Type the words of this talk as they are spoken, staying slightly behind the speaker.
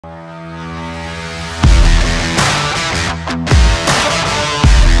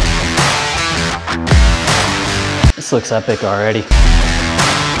This looks epic already.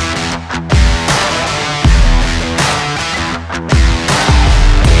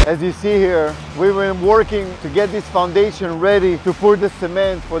 As you see here, we've been working to get this foundation ready to pour the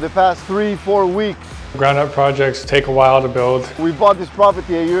cement for the past 3-4 weeks. Ground up projects take a while to build. We bought this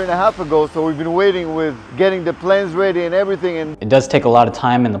property a year and a half ago, so we've been waiting with getting the plans ready and everything. And it does take a lot of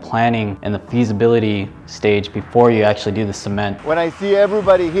time in the planning and the feasibility stage before you actually do the cement. When I see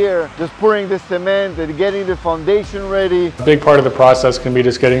everybody here just pouring the cement and getting the foundation ready. A big part of the process can be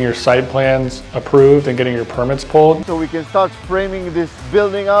just getting your site plans approved and getting your permits pulled. So we can start framing this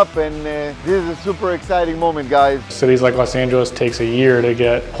building up, and this is a super exciting moment, guys. Cities like Los Angeles takes a year to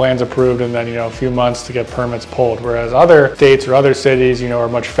get plans approved and then, a few months to get permits pulled, whereas other states or other cities, are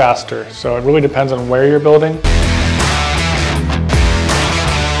much faster. So it really depends on where you're building.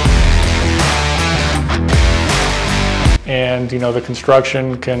 And the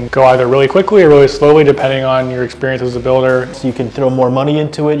construction can go either really quickly or really slowly depending on your experience as a builder. So you can throw more money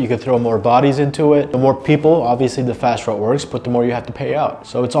into it, you can throw more bodies into it. The more people, obviously the faster it works, but the more you have to pay out.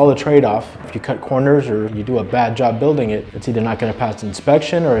 So it's all a trade-off. If you cut corners or you do a bad job building it, it's either not going to pass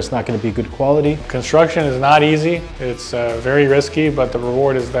inspection or it's not going to be good quality. Construction is not easy. It's very risky, but the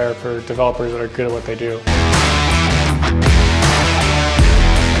reward is there for developers that are good at what they do.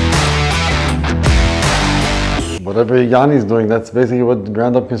 Whatever Yanni's doing, that's basically what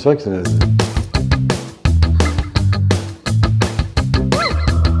ground up construction is.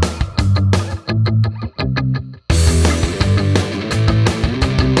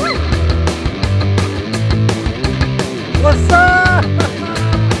 What's up?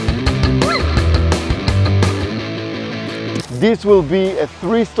 This will be a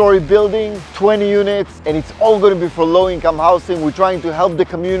 3-story building, 20 units, and it's all going to be for low-income housing. We're trying to help the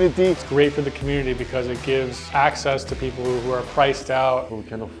community. It's great for the community because it gives access to people who are priced out. Who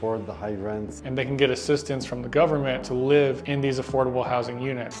can afford the high rents. And they can get assistance from the government to live in these affordable housing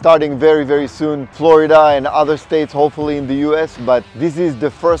units. Starting very, very soon, Florida and other states, hopefully in the US, but this is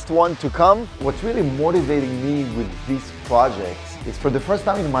the first one to come. What's really motivating me with these projects is for the first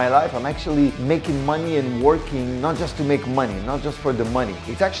time in my life, I'm actually making money and working not just to make money, not just for the money.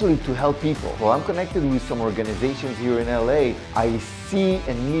 It's actually to help people. Well, I'm connected with some organizations here in LA. I see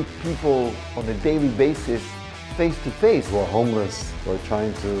and meet people on a daily basis, face to face. Who are homeless, who are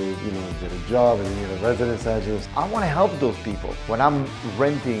trying to, get a job and they need a residence address. I want to help those people. When I'm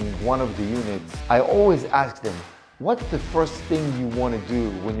renting one of the units, I always ask them, what's the first thing you want to do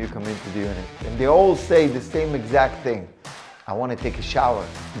when you come into the unit? And they all say the same exact thing. I want to take a shower.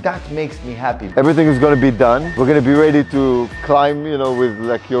 That makes me happy. Everything is going to be done. We're going to be ready to climb, with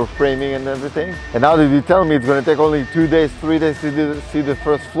like your framing and everything. And now that you tell me it's going to take only 2 days, 3 days to see the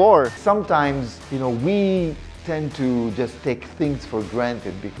first floor. Sometimes, we tend to just take things for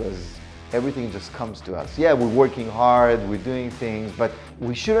granted because everything just comes to us. Yeah, we're working hard, we're doing things, but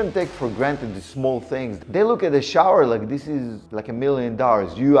we shouldn't take for granted the small things. They look at the shower like this is like $1 million.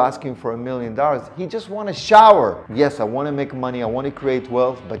 You asking for $1 million, he just want a shower. Yes, I want to make money, I want to create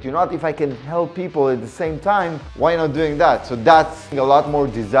wealth, but if I can help people at the same time, why not doing that? So that's a lot more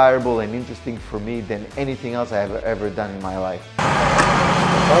desirable and interesting for me than anything else I have ever done in my life.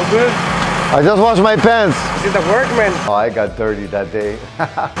 All good? I just washed my pants. This is the workman. Oh, I got dirty that day.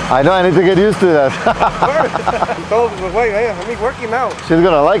 I know, I need to get used to that. I'm working now. She's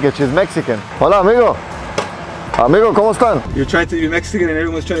gonna like it, she's Mexican. Hola, amigo. Amigo, ¿cómo están? You're trying to be Mexican and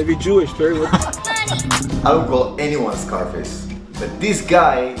everyone's trying to be Jewish. I would call anyone Scarface, but this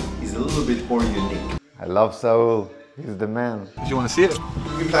guy is a little bit more unique. I love Saul. He's the man. Do you want to see it?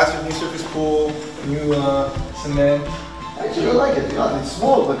 New plaster, new surface pool, new cement. I actually like it. It's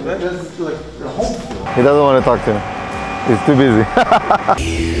small, but it's like a home feel. He doesn't want to talk to me. He's too busy.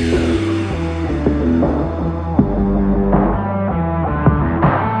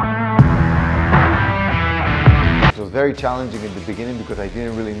 It was very challenging in the beginning because I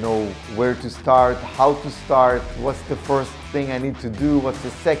didn't really know where to start, how to start, what's the first thing I need to do, what's the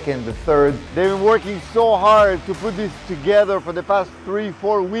second, the third. They've been working so hard to put this together for the past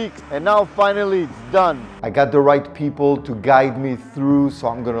 3-4 weeks, and now finally it's done. I got the right people to guide me through, so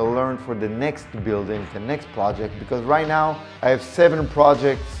I'm gonna learn for the next building, the next project, because right now I have 7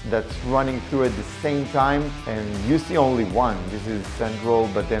 projects that's running through at the same time, and you see only one. This is Central,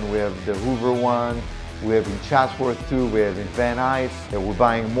 but then we have the Hoover one, we have in Chatsworth too, we have in Van Nuys, and we're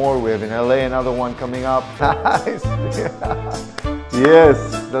buying more. We have in LA another one coming up. Nice! Yes,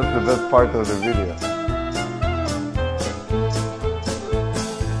 that's the best part of the video.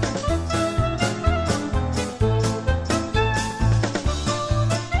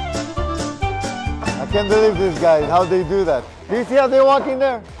 I can't believe these guys, how they do that. Do you see how they walk in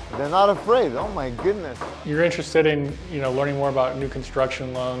there? They're not afraid. Oh my goodness. You're interested in, learning more about new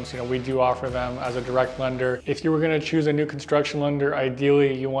construction loans. We do offer them as a direct lender. If you were going to choose a new construction lender,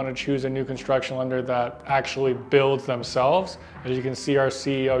 ideally you want to choose a new construction lender that actually builds themselves. As you can see, our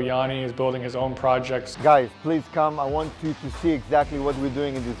CEO Yanni is building his own projects. Guys, please come. I want you to see exactly what we're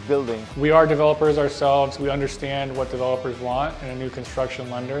doing in this building. We are developers ourselves. We understand what developers want in a new construction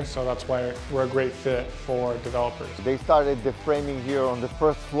lender, so that's why we're a great fit for developers. They started the framing here on the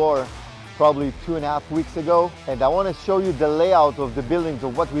first floor probably 2.5 weeks ago, and I want to show you the layout of the buildings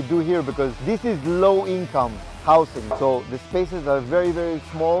of what we do here, because this is low income housing, so the spaces are very, very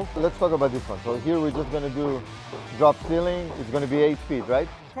small. Let's talk about this one. So here we're just going to do drop ceiling. It's going to be 8 feet, right?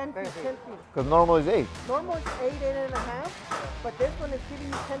 10 feet, 10 feet. Because normal is 8. Normal is 8, 8.5, but this one is giving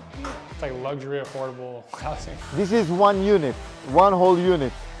you 10 feet. It's like luxury affordable housing. This is one unit, one whole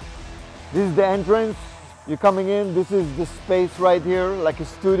unit. This is the entrance. You're coming in, this is the space right here, like a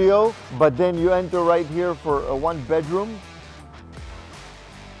studio, but then you enter right here for a 1 bedroom.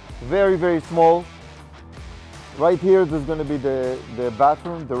 Very, very small. Right here, there's going to be the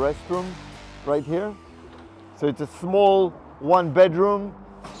bathroom, the restroom, right here. So it's a small 1 bedroom,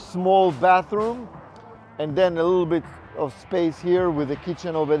 small bathroom, and then a little bit of space here with a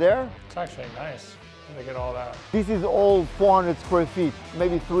kitchen over there. It's actually nice. They get all that. This is all 400 square feet,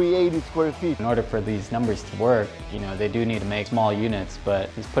 maybe 380 square feet. In order for these numbers to work, they do need to make small units, but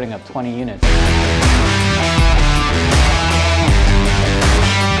he's putting up 20 units.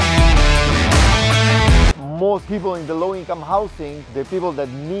 Most people in the low-income housing, the people that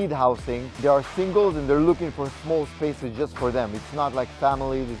need housing, they are singles and they're looking for small spaces just for them. It's not like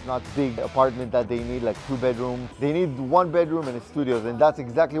families, it's not big apartment that they need, like 2 bedrooms. They need 1 bedroom and a studio, and that's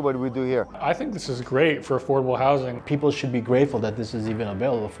exactly what we do here. I think this is great for affordable housing. People should be grateful that this is even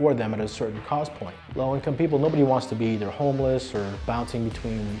available for them at a certain cost point. Low-income people, nobody wants to be either homeless or bouncing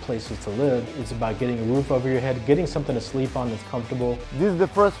between places to live. It's about getting a roof over your head, getting something to sleep on that's comfortable. This is the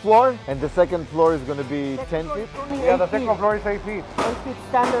first floor, and the second floor is going to be 10 feet. Yeah, the second floor is 8 feet. 8 feet,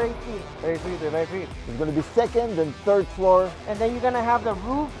 standard 8 feet. 8 feet and 8 feet. It's going to be second and third floor. And then you're going to have the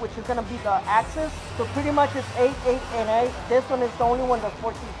roof, which is going to be the access. So pretty much it's 8, 8, and 8. This one is the only one that's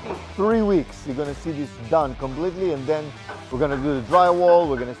 14 feet. 3 weeks, you're going to see this done completely, and then we're going to do the drywall,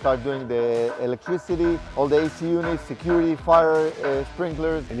 we're going to start doing the electricity, all the AC units, security, fire,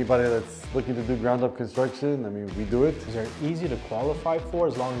 sprinklers. Anybody that's looking to do ground up construction, I mean, we do it. These are easy to qualify for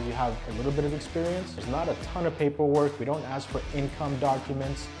as long as you have a little bit of experience. There's not a ton of paperwork. We don't ask for income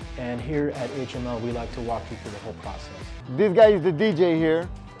documents. And here at HML, we like to walk you through the whole process. This guy is the DJ here.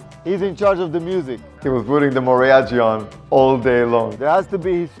 He's in charge of the music. He was putting the mariachi on all day long. There has to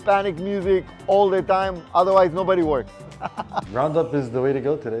be Hispanic music all the time, otherwise nobody works. Ground up is the way to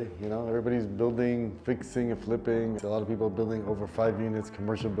go today. Everybody's building, fixing, and flipping. A lot of people building over 5 units,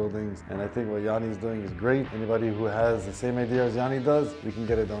 commercial buildings. And I think what Yanni's doing is great. Anybody who has the same idea as Yanni does, we can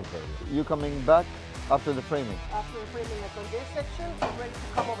get it done for you. You coming back after the framing? After the framing, it's on this section, it's ready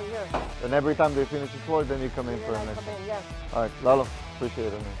to come over here. And every time they finish the floor, then you come in for the next one. Yes. All right, Lalo, appreciate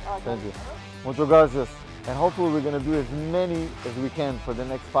it, man. Thank you. Muchas gracias. And hopefully we're going to do as many as we can for the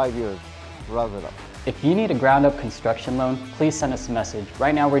next 5 years. Wrap it up. If you need a ground-up construction loan, please send us a message.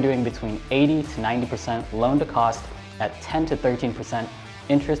 Right now we're doing between 80 to 90% loan to cost at 10 to 13%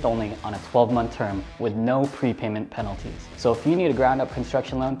 interest only on a 12-month term with no prepayment penalties. So if you need a ground-up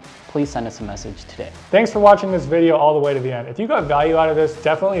construction loan, please send us a message today. Thanks for watching this video all the way to the end. If you got value out of this,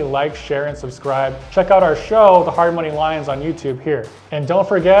 definitely like, share, and subscribe. Check out our show, the Hard Money Lions, on YouTube here. And don't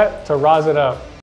forget to Roz it up.